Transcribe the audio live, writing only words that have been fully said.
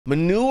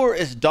Manure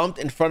is dumped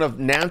in front of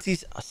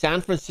Nancy's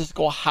San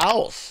Francisco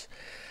house.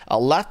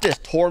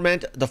 Leftists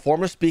torment the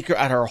former speaker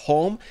at her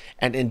home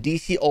and in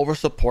DC over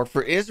support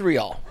for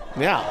Israel.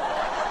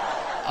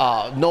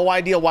 Yeah. No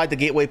idea why the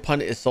Gateway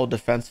pundit is so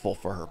defensive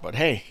for her. But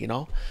hey, you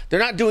know, they're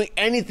not doing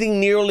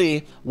anything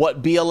nearly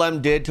what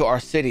BLM did to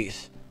our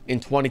cities in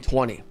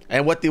 2020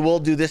 and what they will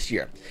do this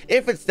year.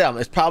 If it's them,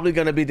 it's probably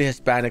going to be the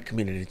Hispanic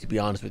community, to be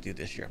honest with you,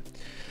 this year.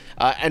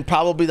 And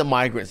probably the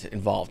migrants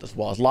involved as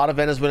well. There's a lot of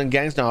Venezuelan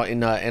gangs now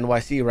in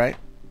NYC, right?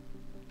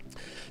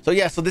 So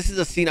yeah, so this is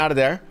a scene out of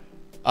there.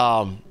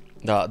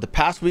 The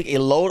past week, a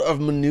load of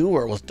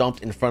manure was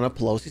dumped in front of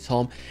Pelosi's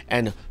home,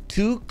 and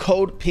 2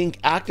 Code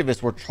Pink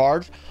activists were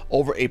charged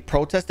over a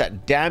protest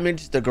that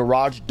damaged the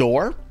garage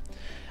door,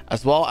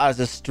 as well as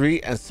the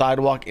street and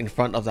sidewalk in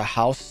front of the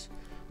house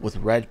with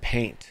red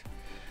paint.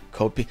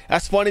 Code Pink.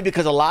 That's funny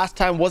because the last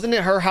time, wasn't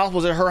it her house?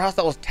 Was it her house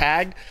that was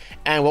tagged?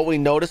 And what we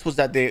noticed was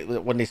that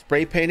when they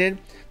spray painted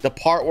the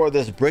part where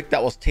there's brick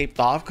that was taped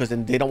off, because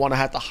then they don't want to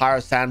have to hire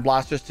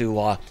sandblasters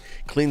to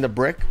clean the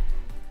brick.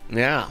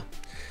 Yeah.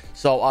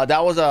 So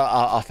that was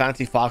a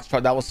fancy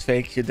foxtrot. That was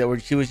fake. She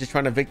was just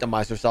trying to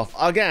victimize herself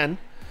again.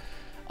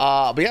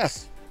 But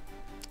yes,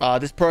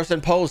 this person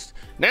posts,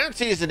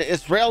 Nancy is an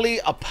Israeli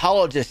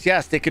apologist.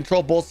 Yes, they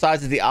control both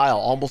sides of the aisle,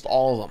 almost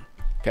all of them.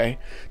 Okay,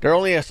 there are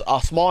only a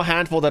small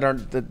handful that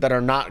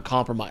are not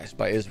compromised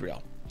by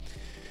Israel.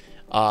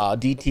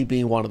 DT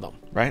being one of them,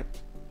 right?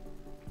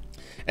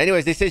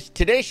 Anyways, they say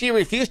today she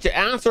refused to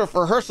answer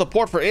for her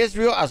support for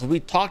Israel as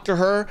we talked to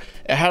her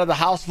ahead of the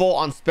House vote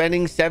on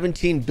spending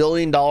 $17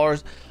 billion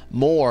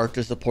more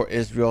to support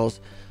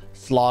Israel's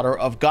slaughter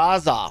of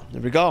Gaza.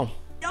 There we go.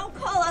 Don't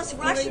call us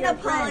Russian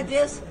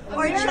apologists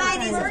or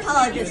Chinese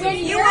apologists.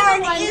 You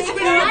are an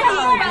Israel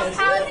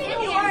apologist.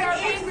 You are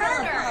an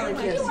Israel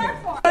apologist.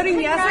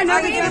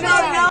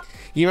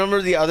 You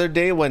remember the other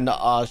day when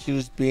she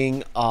was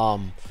being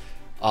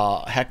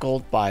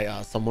heckled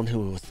by someone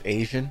who was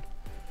Asian?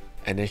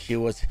 And then she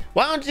was,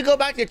 why don't you go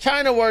back to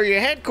China where your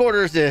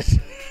headquarters is?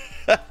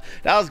 That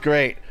was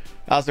great.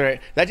 That was great.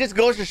 That just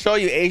goes to show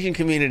you, Asian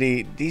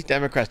community, these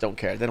Democrats don't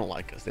care. They don't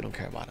like us. They don't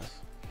care about us.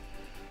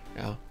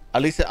 You know?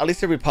 At least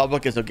the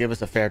Republicans will give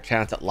us a fair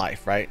chance at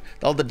life, right?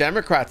 Though the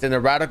Democrats and the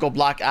radical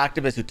black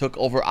activists who took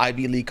over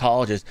Ivy League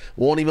colleges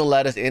won't even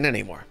let us in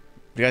anymore.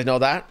 You guys know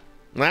that?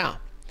 Wow.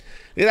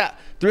 Look at that.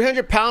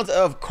 300 pounds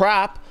of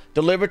crap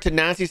delivered to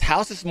Nancy's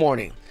house this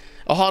morning.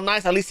 Oh, how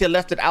nice. At least they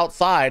left it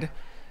outside.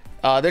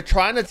 They're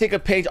trying to take a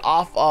page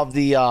off of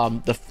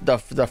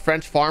the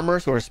French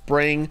farmers who are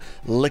spraying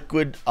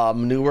liquid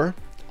manure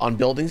on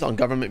buildings, on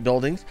government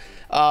buildings.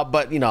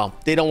 But, you know,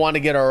 they don't want to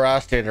get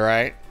arrested,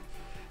 right?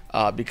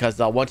 Because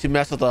once you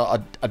mess with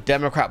a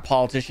Democrat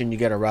politician, you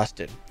get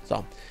arrested.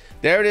 So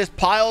there it is.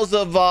 Piles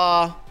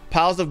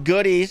of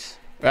goodies.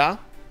 Yeah.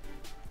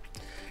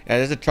 Yeah,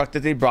 there's a truck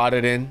that they brought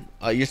it in.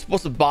 You're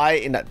supposed to buy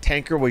it in that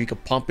tanker where you can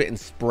pump it and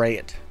spray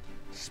it.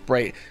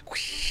 Spray it.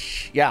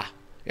 Yeah.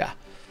 Yeah.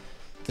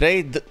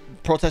 Today, the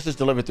protesters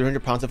delivered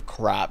 300 pounds of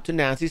crap to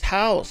Nancy's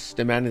house,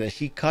 demanding that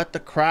she cut the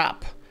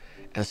crap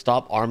and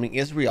stop arming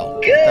Israel.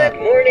 Good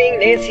morning,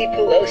 Nancy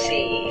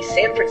Pelosi.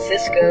 San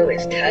Francisco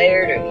is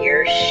tired of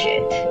your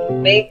shit.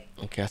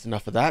 Okay, that's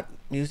enough of that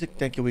music.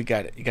 Thank you. We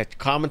got it. You got your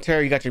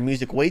commentary. You got your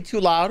music way too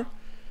loud.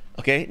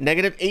 Okay,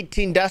 negative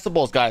 18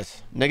 decibels,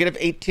 guys. Negative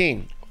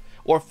 18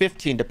 or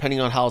 15, depending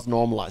on how it's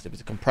normalized. If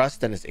it's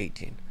compressed, then it's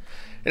 18.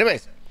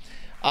 Anyways,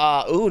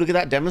 ooh, look at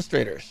that.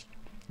 Demonstrators.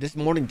 This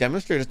morning,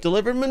 demonstrators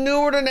delivered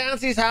manure to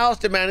Nancy's house,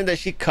 demanding that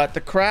she cut the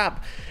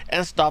crap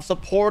and stop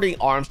supporting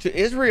arms to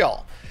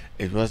Israel.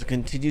 Israel has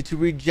continued to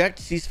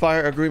reject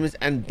ceasefire agreements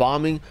and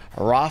bombing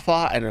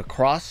Rafah and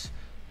across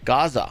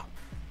Gaza.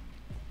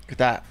 Look at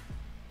that.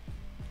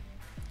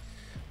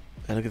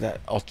 And look at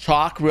that. Oh,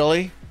 chalk,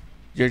 really?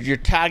 You're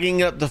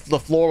tagging up the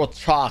floor with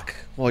chalk.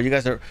 Well, you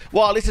guys are,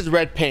 well, at least it's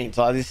red paint.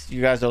 So at least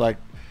you guys are like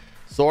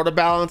sort of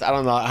balanced. I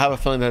don't know. I have a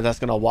feeling that that's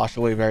going to wash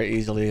away very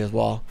easily as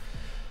well.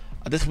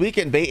 This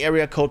weekend, Bay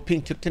Area Code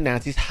Pink took to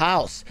Nancy's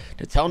house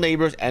to tell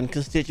neighbors and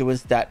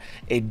constituents that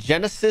a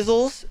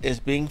genocides is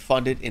being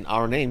funded in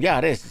our name. Yeah,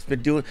 it is.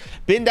 It's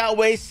been that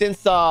way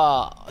since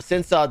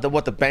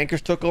the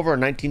bankers took over in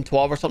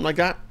 1912 or something like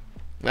that.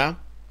 Yeah,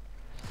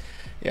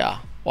 yeah.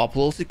 While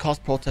Pelosi calls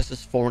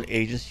protesters foreign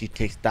agents, she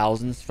takes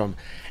thousands from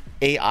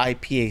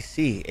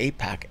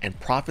AIPAC and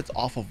profits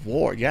off of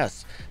war.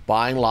 Yes,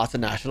 buying lots of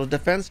national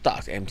defense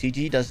stocks.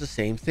 MTG does the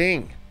same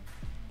thing.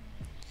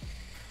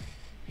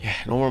 Yeah,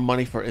 no more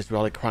money for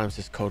Israeli crimes,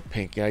 says Code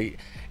Pink. Yeah, did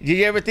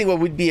you ever think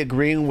we'd be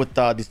agreeing with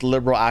these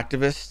liberal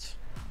activists?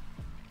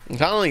 I'm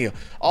telling you,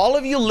 all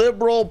of you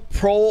liberal,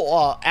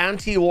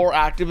 anti-war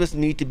activists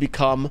need to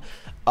become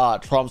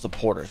Trump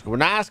supporters. We're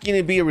not asking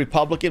you to be a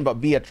Republican,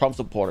 but be a Trump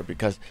supporter,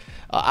 because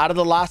out of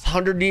the last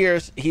 100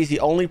 years, he's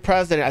the only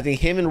president. I think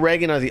him and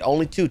Reagan are the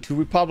only two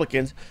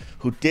Republicans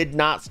who did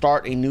not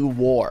start a new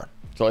war.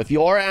 So if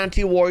you are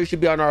anti-war, you should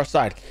be on our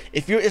side.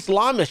 If you're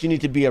Islamist, you need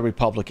to be a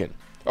Republican.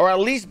 Or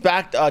at least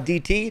back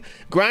DT.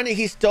 Granted,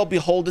 he's still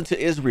beholden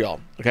to Israel,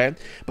 okay?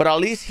 But at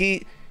least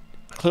he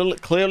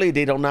Clearly,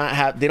 they don't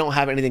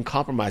have anything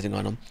compromising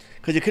on him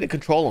because you couldn't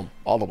control him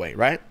all the way,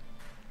 right?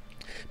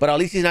 But at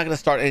least he's not going to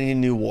start any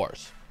new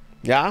wars.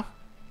 Yeah,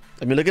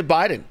 I mean, look at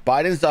Biden.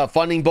 Biden's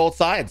funding both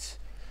sides.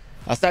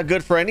 That's not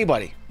good for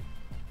anybody.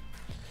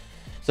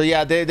 So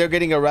yeah, they're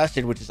getting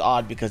arrested, which is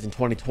odd because in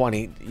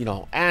 2020, you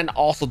know, and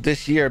also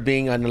this year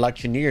being an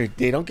election year,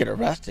 they don't get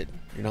arrested.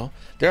 You know,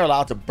 they're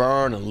allowed to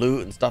burn and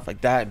loot and stuff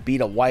like that, and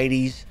beat up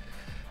whiteys.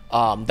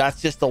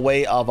 That's just the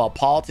way of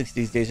politics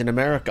these days in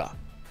America.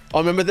 Oh,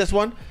 remember this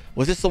one?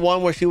 Was this the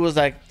one where she was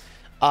like,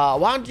 why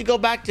don't you go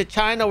back to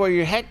China where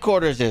your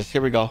headquarters is?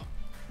 Here we go.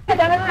 The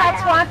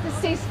Democrats want the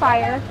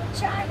ceasefire.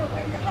 China,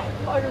 where your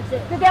headquarters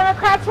is. The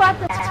Democrats want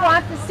the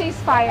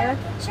ceasefire.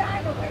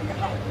 China, where your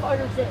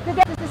headquarters is. The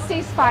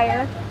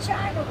ceasefire.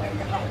 China, where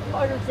your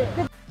headquarters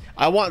is.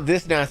 I want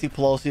this Nancy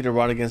Pelosi to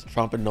run against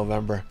Trump in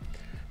November.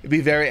 It'd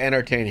be very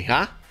entertaining,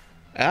 huh?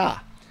 Yeah.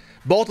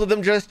 Both of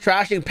them just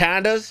trashing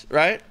pandas,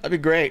 right? That'd be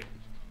great.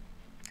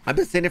 I've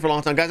been saying it for a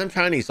long time. Guys, I'm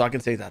Chinese, so I can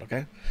say that,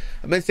 okay?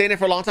 I've been saying it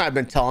for a long time. I've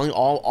been telling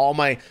all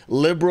my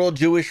liberal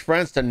Jewish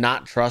friends to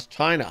not trust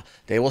China.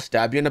 They will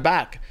stab you in the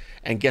back.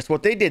 And guess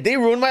what they did? They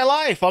ruined my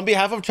life on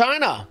behalf of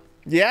China.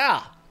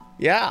 Yeah.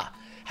 Yeah.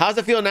 How's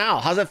it feel now?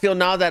 How's it feel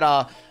now that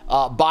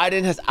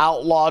Biden has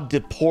outlawed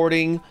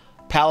deporting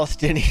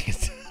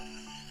Palestinians?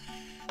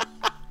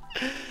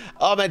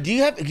 Oh man, do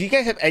you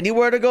guys have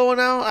anywhere to go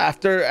now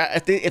after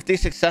if they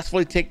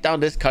successfully take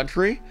down this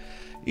country?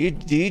 Do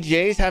you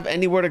Jays have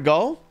anywhere to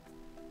go?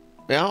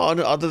 Yeah,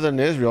 other than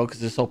Israel,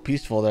 because it's so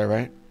peaceful there,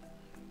 right?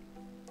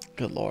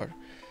 Good Lord.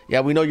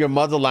 Yeah, we know your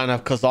motherland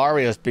of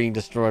Khazaria is being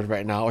destroyed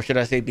right now, or should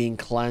I say being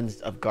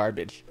cleansed of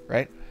garbage,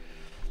 right?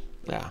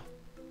 Yeah.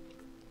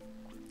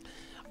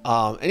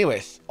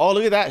 Anyways, oh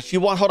look at that.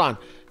 Hold on.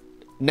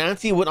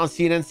 Nancy went on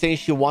CNN saying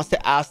she wants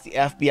to ask the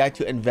FBI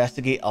to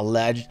investigate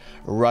alleged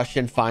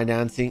Russian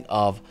financing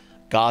of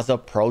Gaza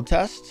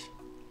protests.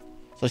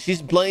 So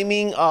she's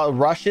blaming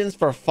Russians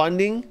for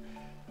funding.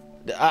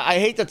 I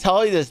hate to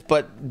tell you this,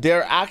 but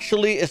they're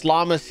actually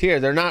Islamists here.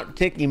 They're not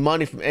taking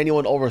money from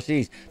anyone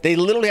overseas. They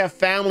literally have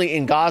family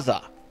in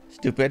Gaza.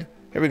 Stupid.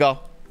 Here we go.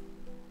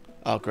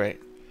 Oh,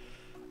 great.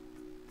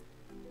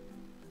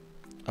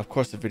 Of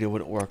course the video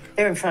wouldn't work.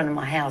 They're in front of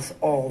my house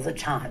all the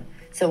time.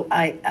 So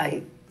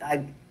I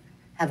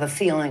have a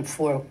feeling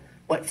for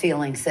what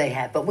feelings they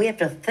have. But we have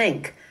to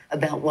think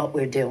about what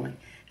we're doing.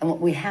 And what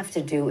we have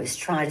to do is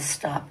try to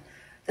stop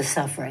the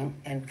suffering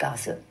in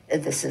Gaza.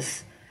 This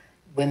is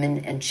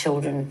women and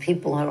children,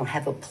 people who don't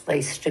have a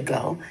place to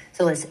go.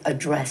 So let's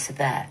address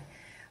that.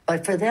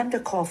 But for them to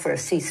call for a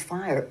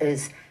ceasefire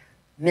is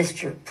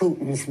Mr.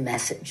 Putin's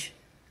message.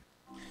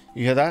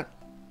 You hear that?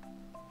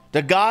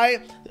 The guy,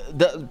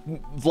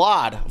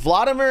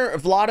 Vladimir,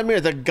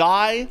 the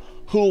guy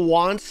who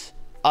wants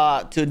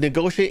to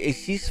negotiate a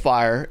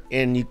ceasefire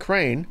in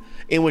Ukraine,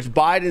 in which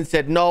Biden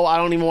said, no, I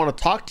don't even want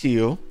to talk to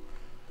you.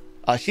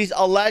 She's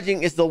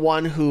alleging is the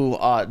one who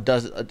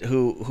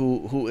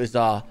is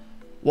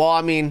well,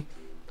 I mean,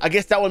 I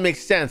guess that would make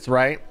sense,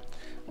 right?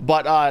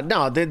 But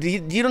no,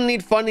 you don't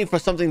need funding for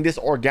something this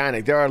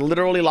organic. There are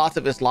literally lots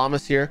of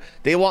Islamists here.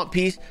 They want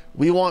peace.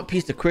 We want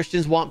peace. The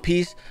Christians want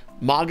peace.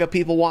 MAGA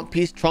people want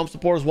peace. Trump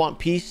supporters want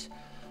peace.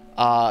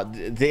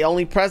 The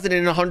only president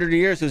in 100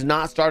 years who's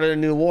not started a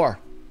new war.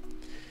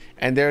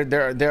 And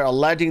they're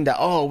alleging that,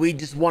 oh, we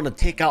just want to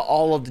take out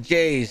all of the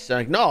J's.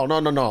 Like,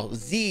 no.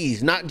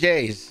 Z's, not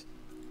J's.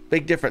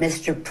 Big difference.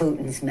 Mr.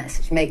 Putin's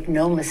message. Make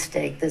no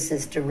mistake, this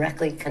is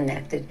directly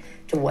connected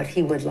to what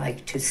he would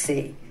like to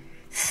see.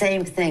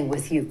 Same thing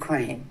with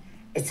Ukraine.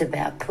 It's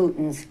about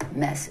Putin's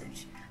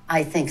message.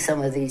 I think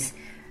some of these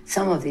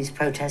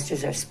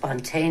protesters are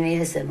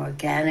spontaneous and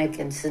organic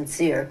and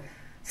sincere.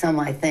 Some,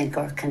 I think,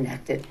 are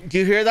connected. Do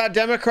you hear that,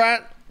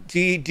 Democrat? Do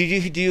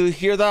you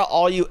hear that,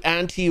 all you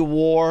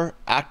anti-war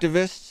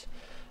activists?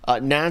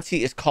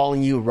 Nancy is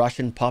calling you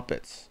Russian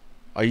puppets.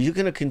 Are you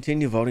going to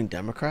continue voting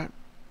Democrat?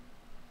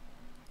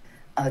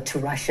 To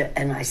Russia,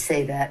 and I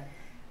say that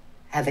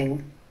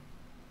having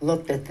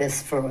looked at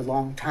this for a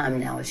long time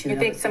now. As you know,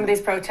 think some of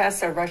these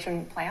protests are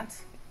Russian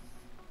plants?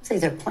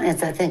 These are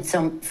plants. I think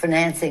some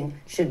financing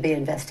should be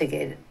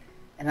investigated,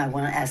 and I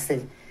want to ask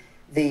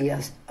the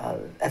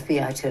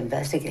FBI to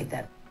investigate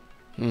that.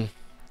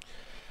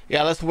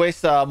 Yeah, let's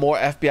waste more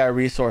FBI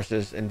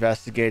resources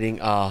investigating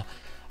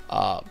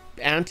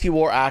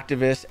anti-war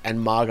activists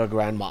and MAGA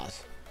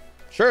grandmas.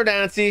 Sure,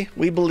 Nancy,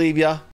 we believe ya.